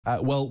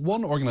Well,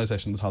 one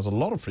organisation that has a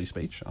lot of free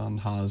speech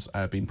and has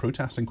been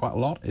protesting quite a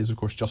lot is, of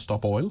course, Just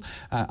Stop Oil.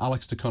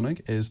 Alex De Koning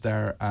is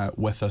there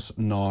with us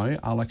now.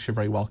 Alex, you're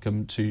very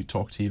welcome to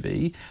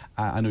TalkTV.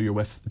 I know you're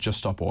with Just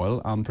Stop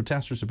Oil, and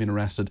protesters have been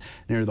arrested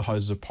near the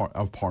Houses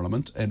of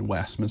Parliament in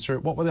Westminster.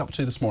 What were they up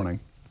to this morning?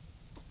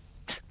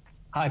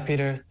 Hi,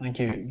 Peter. Thank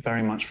you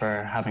very much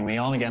for having me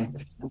on again.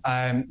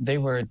 They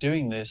were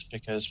doing this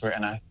because we're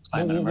in a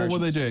climate emergency. What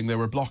were they doing? They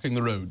were blocking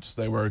the roads.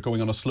 They were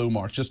going on a slow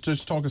march.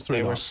 Just talk us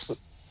through that.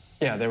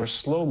 They were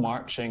slow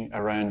marching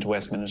around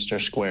Westminster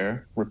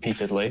Square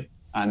repeatedly,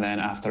 and then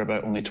after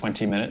about only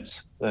 20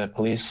 minutes, the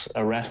police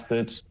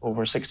arrested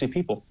over 60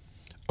 people.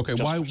 Okay,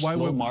 why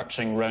were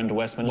marching around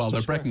Westminster Well,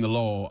 they're Square. breaking the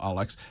law,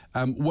 Alex.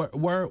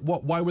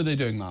 Why were they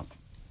doing that?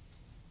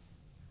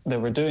 They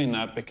were doing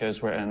that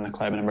because we're in a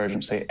climate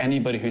emergency.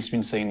 Anybody who's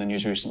been seeing the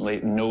news recently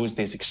knows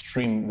these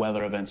extreme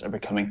weather events are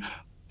becoming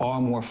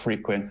far more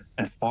frequent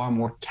and far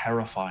more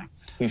terrifying.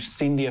 We've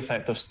seen the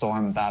effect of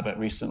Storm Babbitt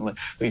recently.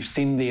 We've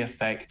seen the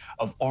effect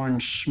of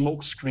orange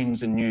smoke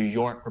screens in New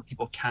York where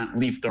people can't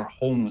leave their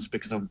homes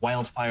because of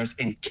wildfires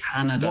in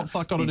Canada. What's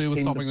that got to do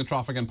with stopping the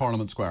traffic in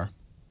Parliament Square?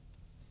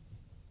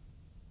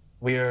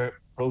 We're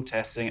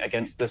protesting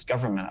against this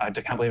government. I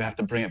can't believe I have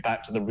to bring it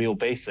back to the real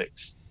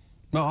basics.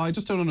 No, I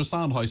just don't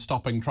understand how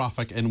stopping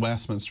traffic in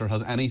Westminster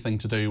has anything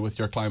to do with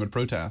your climate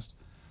protest.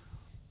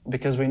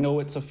 Because we know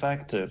it's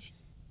effective.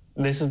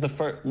 This is the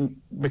first,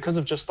 because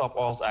of Just Stop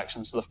Oil's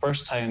actions, the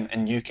first time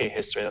in UK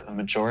history that the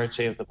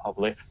majority of the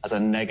public has a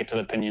negative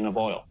opinion of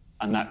oil.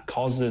 And that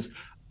causes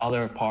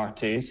other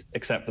parties,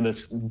 except for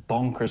this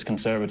bonkers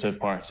Conservative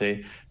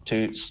Party,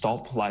 to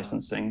stop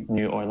licensing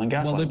new oil and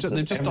gas licenses. Well,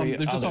 they've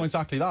just done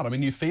exactly that. I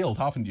mean, you failed,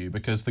 haven't you?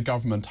 Because the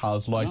government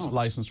has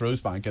licensed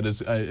Rosebank.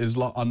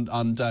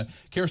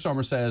 Keir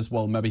Starmer says,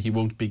 well, maybe he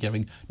won't be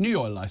giving new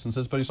oil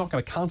licenses, but he's not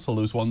going to cancel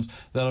those ones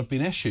that have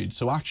been issued.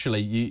 So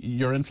actually,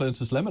 your influence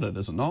is limited,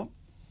 is it not?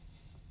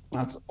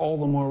 That's all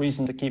the more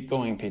reason to keep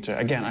going, Peter.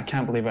 Again, I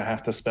can't believe I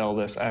have to spell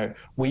this out.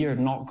 We are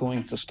not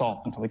going to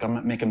stop until the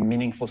government make a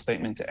meaningful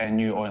statement to end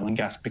new oil and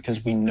gas,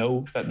 because we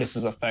know that this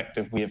is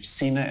effective. We have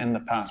seen it in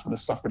the past with the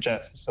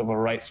suffragettes, the civil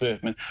rights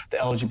movement, the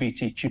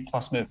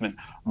LGBTQ+ movement.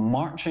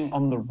 Marching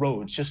on the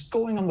roads, just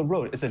going on the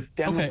road is a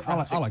democratic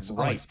right.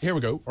 Alex, here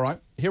we go. All right,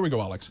 here we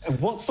go, Alex.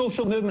 What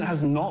social movement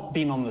has not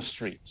been on the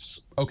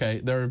streets?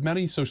 Okay, there are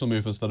many social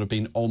movements that have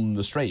been on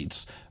the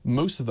streets.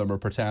 Most of them are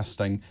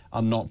protesting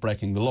and not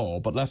breaking the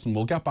law. But listen,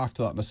 we'll get back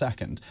to that in a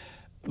second.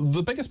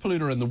 The biggest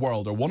polluter in the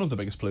world, or one of the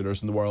biggest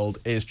polluters in the world,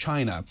 is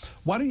China.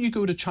 Why don't you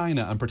go to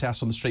China and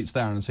protest on the streets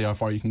there and see how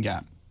far you can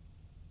get?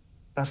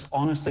 That's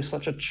honestly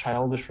such a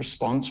childish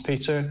response,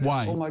 Peter.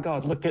 Why? Oh my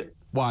God, look at...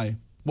 Why?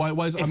 Why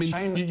is it? I mean,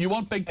 China, you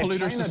want big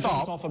polluters to stop? If China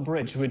jumps off a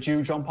bridge, would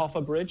you jump off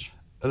a bridge?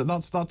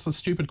 That's a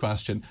stupid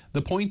question.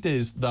 The point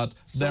is that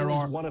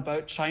What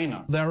about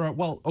China?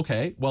 Well,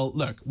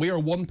 look, we are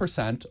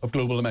 1% of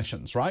global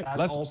emissions, right?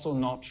 That's also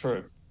not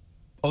true.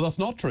 Oh, that's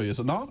not true, is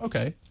it not?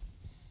 Okay.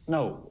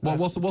 No. Well,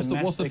 what's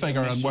the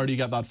figure, and where do you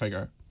get that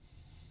figure?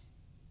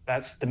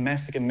 That's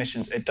domestic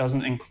emissions. It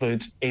doesn't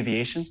include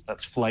aviation,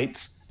 that's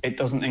flights. It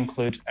doesn't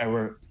include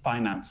our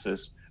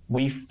finances.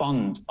 We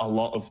fund a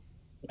lot of,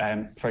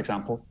 for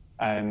example,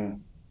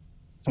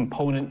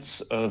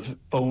 components of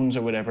phones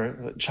or whatever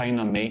that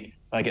China make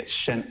that gets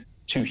sent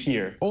to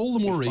here. All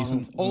the more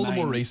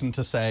reason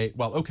to say,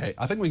 well, okay,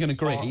 I think we can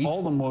agree.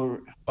 All the more...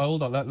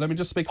 Hold on, let me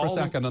just speak for a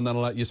second, and then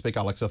I'll let you speak,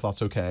 Alex, if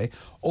that's okay.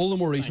 All the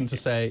more reason to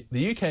say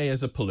the UK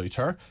is a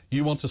polluter.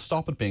 You want to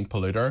stop it being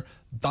polluter.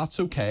 That's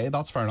okay,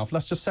 that's fair enough.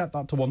 Let's just set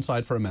that to one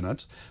side for a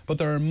minute. But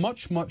there are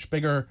much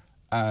bigger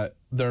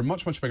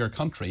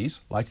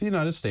countries, like the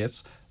United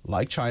States,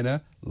 like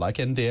China, like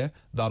India,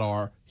 that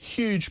are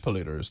huge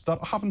polluters,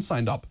 that haven't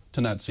signed up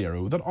to net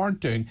zero, that aren't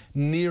doing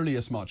nearly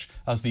as much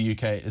as the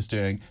UK is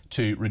doing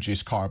to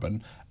reduce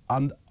carbon.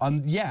 And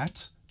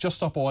yet, Just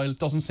Stop Oil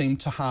doesn't seem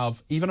to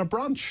have even a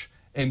branch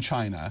in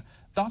China.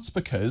 That's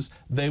because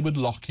they would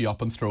lock you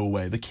up and throw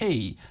away the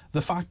key.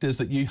 The fact is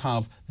that you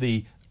have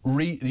the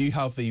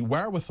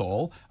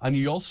wherewithal, and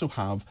you also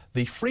have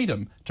the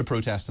freedom to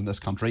protest in this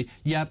country,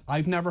 yet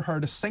I've never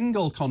heard a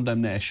single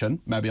condemnation,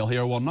 maybe I'll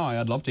hear one now,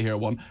 I'd love to hear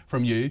one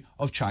from you,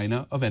 of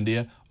China, of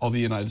India, of the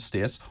United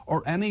States,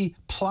 or any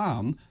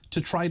plan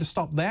to try to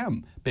stop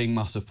them being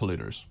massive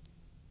polluters.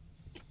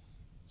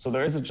 So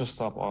there is a Just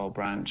Stop Oil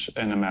branch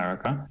in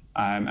America,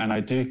 and I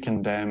do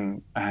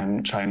condemn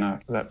China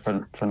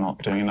for not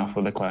doing enough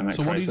with the climate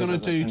crisis. So what are you going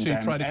to do to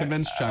try to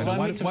convince China?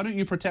 Why don't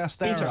you protest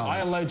there, Peter,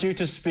 Alex? I allowed you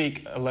to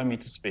speak. Allow me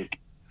to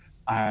speak.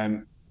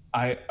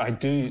 I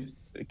do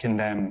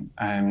condemn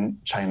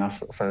China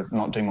for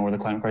not doing more with the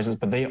climate crisis,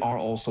 but they are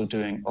also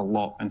doing a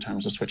lot in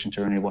terms of switching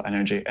to renewable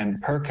energy.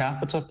 And per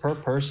capita, per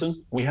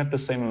person, we have the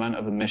same amount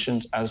of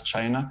emissions as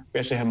China. We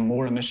actually have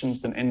more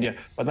emissions than India,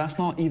 but that's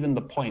not even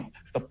the point.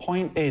 The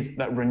point is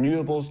that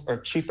renewables are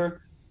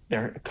cheaper,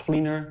 they're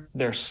cleaner,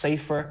 they're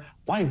safer.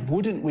 Why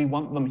wouldn't we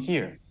want them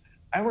here?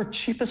 Our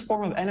cheapest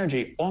form of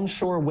energy,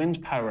 onshore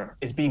wind power,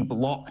 is being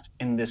blocked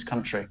in this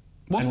country.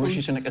 And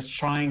Rishi Sunak is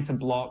trying to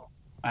block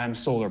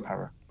solar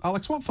power.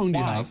 Alex, what phone do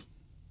you have?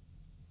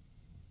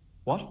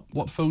 What?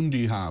 What phone do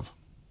you have?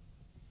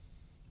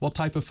 What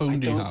type of phone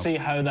do you have? I don't see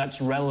how that's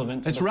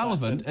relevant. It's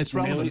relevant. It's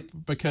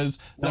relevant because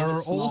there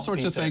are all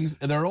sorts of things.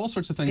 There are all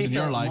sorts of things in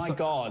your life. My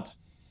God,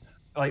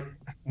 like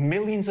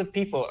millions of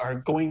people are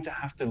going to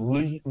have to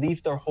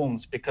leave their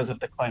homes because of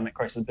the climate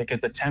crisis, because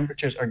the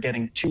temperatures are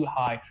getting too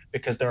high,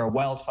 because there are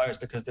wildfires,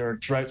 because there are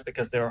droughts,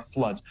 because there are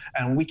floods,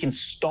 and we can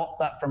stop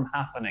that from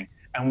happening.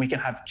 And we can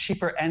have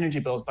cheaper energy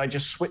bills by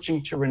just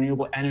switching to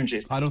renewable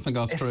energies. I don't think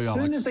that's true, Alex.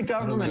 As soon as the I don't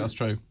government, think that's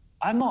true.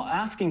 I'm not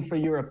asking for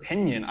your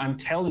opinion. I'm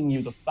telling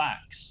you the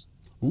facts.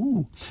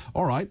 Ooh,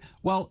 all right.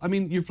 Well, I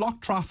mean, you've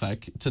blocked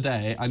traffic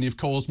today and you've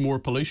caused more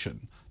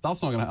pollution.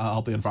 That's not going to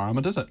help the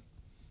environment, is it?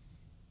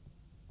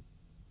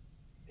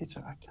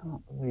 Peter, I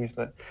cannot believe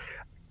that.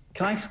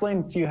 Can I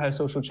explain to you how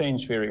social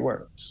change theory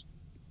works?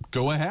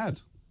 Go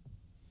ahead.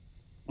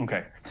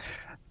 Okay.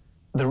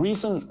 The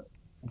reason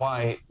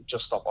why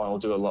Just Stop Oil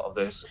do a lot of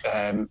this,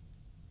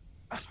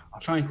 I'll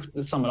try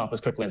and sum it up as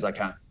quickly as I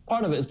can.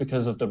 Part of it is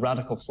because of the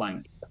radical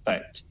flank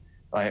effect.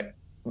 Right?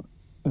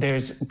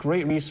 There's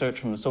great research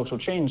from the Social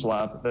Change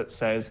Lab that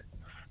says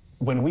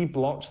when we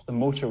blocked the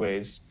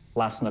motorways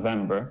last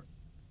November,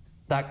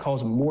 that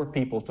caused more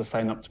people to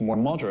sign up to more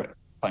moderate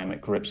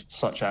climate groups,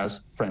 such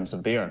as Friends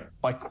of the Earth,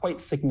 by quite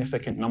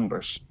significant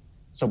numbers.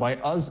 So by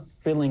us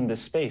filling the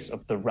space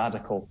of the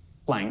radical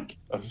flank,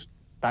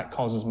 that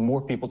causes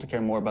more people to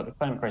care more about the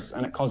climate crisis,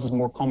 and it causes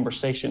more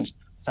conversations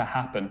to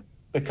happen.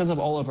 Because of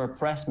all of our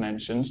press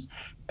mentions,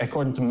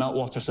 according to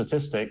meltwater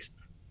statistics,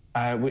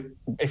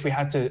 if we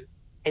had to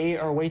pay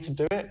our way to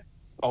do it,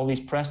 all these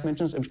press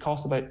mentions, it would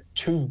cost about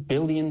 £2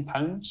 billion.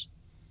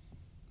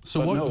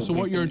 So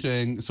what you're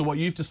doing, so what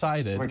you've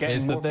decided is that this... We're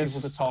getting more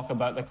people to talk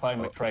about the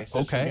climate crisis.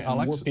 Okay,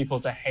 Alex. More people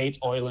to hate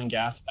oil and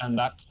gas, and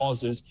that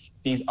causes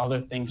these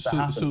other things to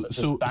happen,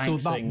 such as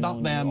banks saying no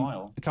new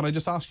oil. Can I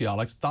just ask you,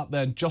 Alex, that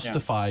then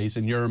justifies,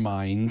 in your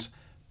mind,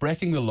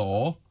 breaking the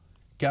law,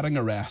 getting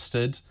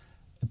arrested,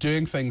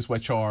 doing things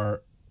which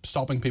are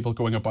stopping people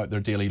going about their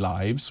daily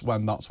lives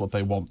when that's what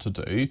they want to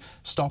do,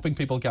 stopping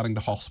people getting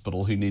to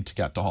hospital who need to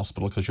get to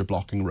hospital because you're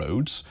blocking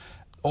roads.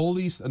 All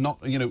these,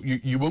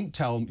 you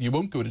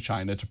won't go to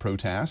China to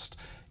protest,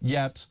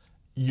 yet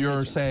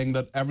you're saying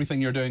that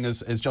everything you're doing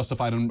is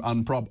justified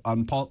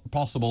and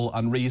possible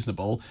and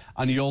reasonable,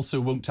 and you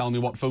also won't tell me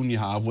what phone you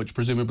have, which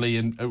presumably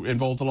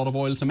involved a lot of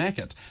oil to make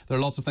it. There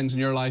are lots of things in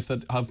your life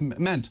that have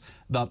meant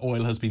that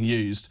oil has been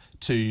used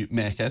to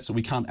make it, so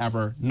we can't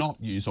ever not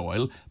use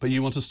oil, but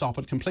you want to stop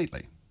it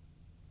completely.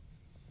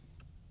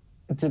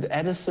 Did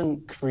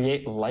Edison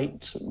create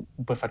light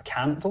with a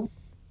candle?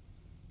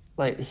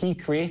 Like, he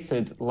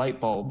created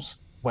light bulbs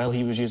while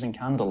he was using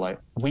candlelight.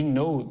 We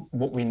know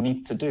what we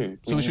need to do.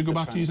 So we should go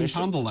back to using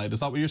candlelight,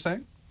 is that what you're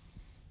saying?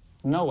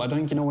 No, I don't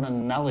think you know what an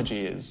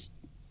analogy is.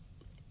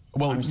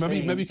 Well,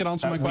 maybe you can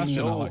answer my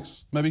question,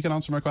 Alex. Maybe you can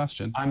answer my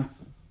question.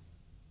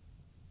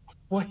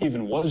 What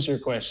even was your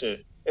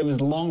question? It was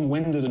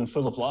long-winded and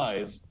full of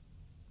lies.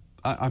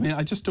 I mean,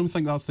 I just don't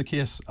think that's the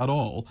case at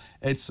all.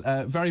 It's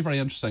very, very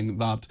interesting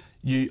that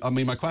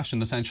my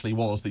question essentially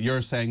was that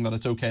you're saying that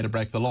it's okay to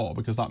break the law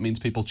because that means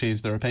people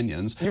change their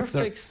opinions. You're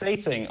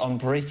fixating on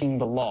breaking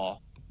the law,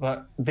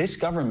 but this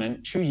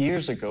government 2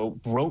 years ago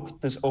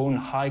broke its own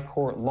high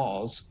court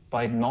laws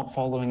by not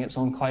following its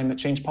own climate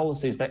change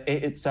policies that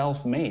it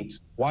itself made.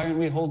 Why aren't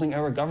we holding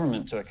our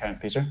government to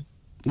account, Peter?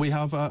 We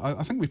have, I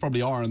think we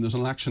probably are, and there's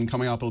an election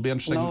coming up. It'll be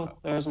interesting. No,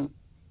 there isn't.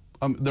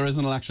 There is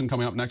an election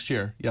coming up next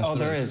year. Yes,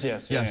 there is.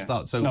 Yes. Yes,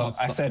 yeah.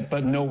 I said,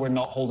 but no, we're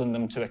not holding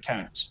them to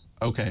account.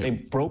 Okay. They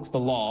broke the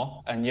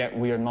law, and yet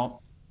we are not.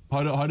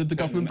 How did the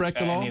government break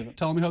the law?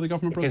 Tell me how the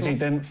government broke the law. Because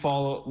they didn't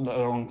follow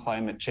their own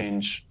climate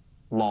change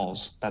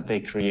laws that they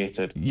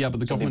created. Yeah, but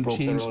the government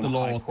changed the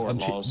law,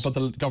 but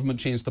the government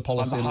changed the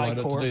policy and allowed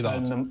it to do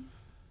that.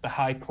 The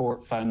High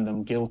Court found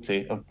them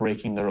guilty of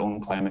breaking their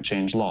own climate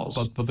change laws.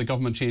 But the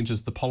government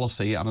changes the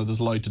policy and it is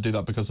allowed to do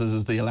that because this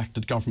is the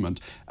elected government.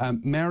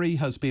 Mary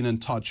has been in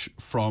touch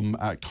from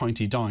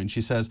County Down.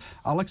 She says,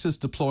 Alex is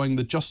deploying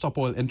the Just Stop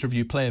Oil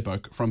interview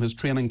playbook from his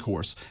training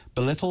course.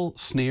 Belittle,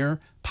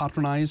 sneer,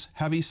 patronise,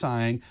 heavy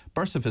sighing,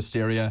 bursts of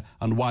hysteria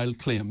and wild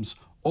claims.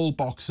 All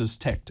boxes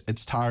ticked.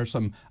 It's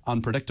tiresome,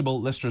 unpredictable.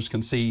 Listeners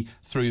can see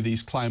through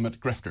these climate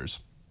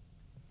grifters.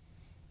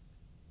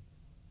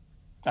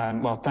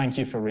 Well, thank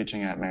you for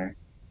reaching out, Mary.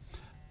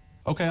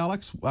 Okay,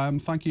 Alex,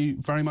 thank you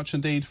very much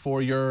indeed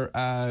for your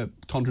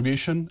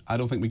contribution. I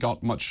don't think we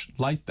got much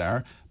light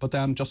there, but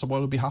then Just Stop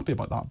Oil would be happy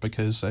about that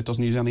because it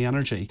doesn't use any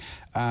energy.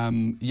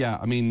 Yeah,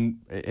 I mean,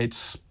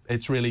 it's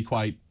really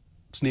quite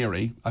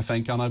sneery, I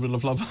think, and I would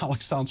have loved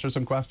Alex to answer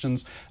some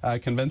questions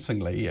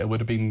convincingly. It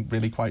would have been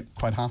really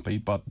quite happy,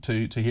 but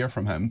to hear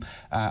from him,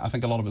 I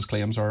think a lot of his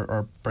claims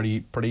are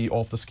pretty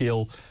off the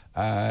scale,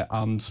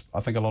 and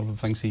I think a lot of the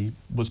things he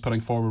was putting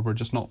forward were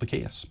just not the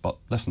case. But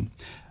listen,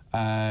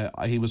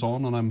 he was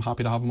on, and I'm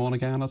happy to have him on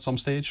again at some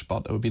stage,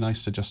 but it would be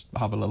nice to just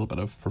have a little bit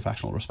of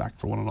professional respect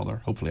for one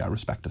another. Hopefully I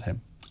respected him.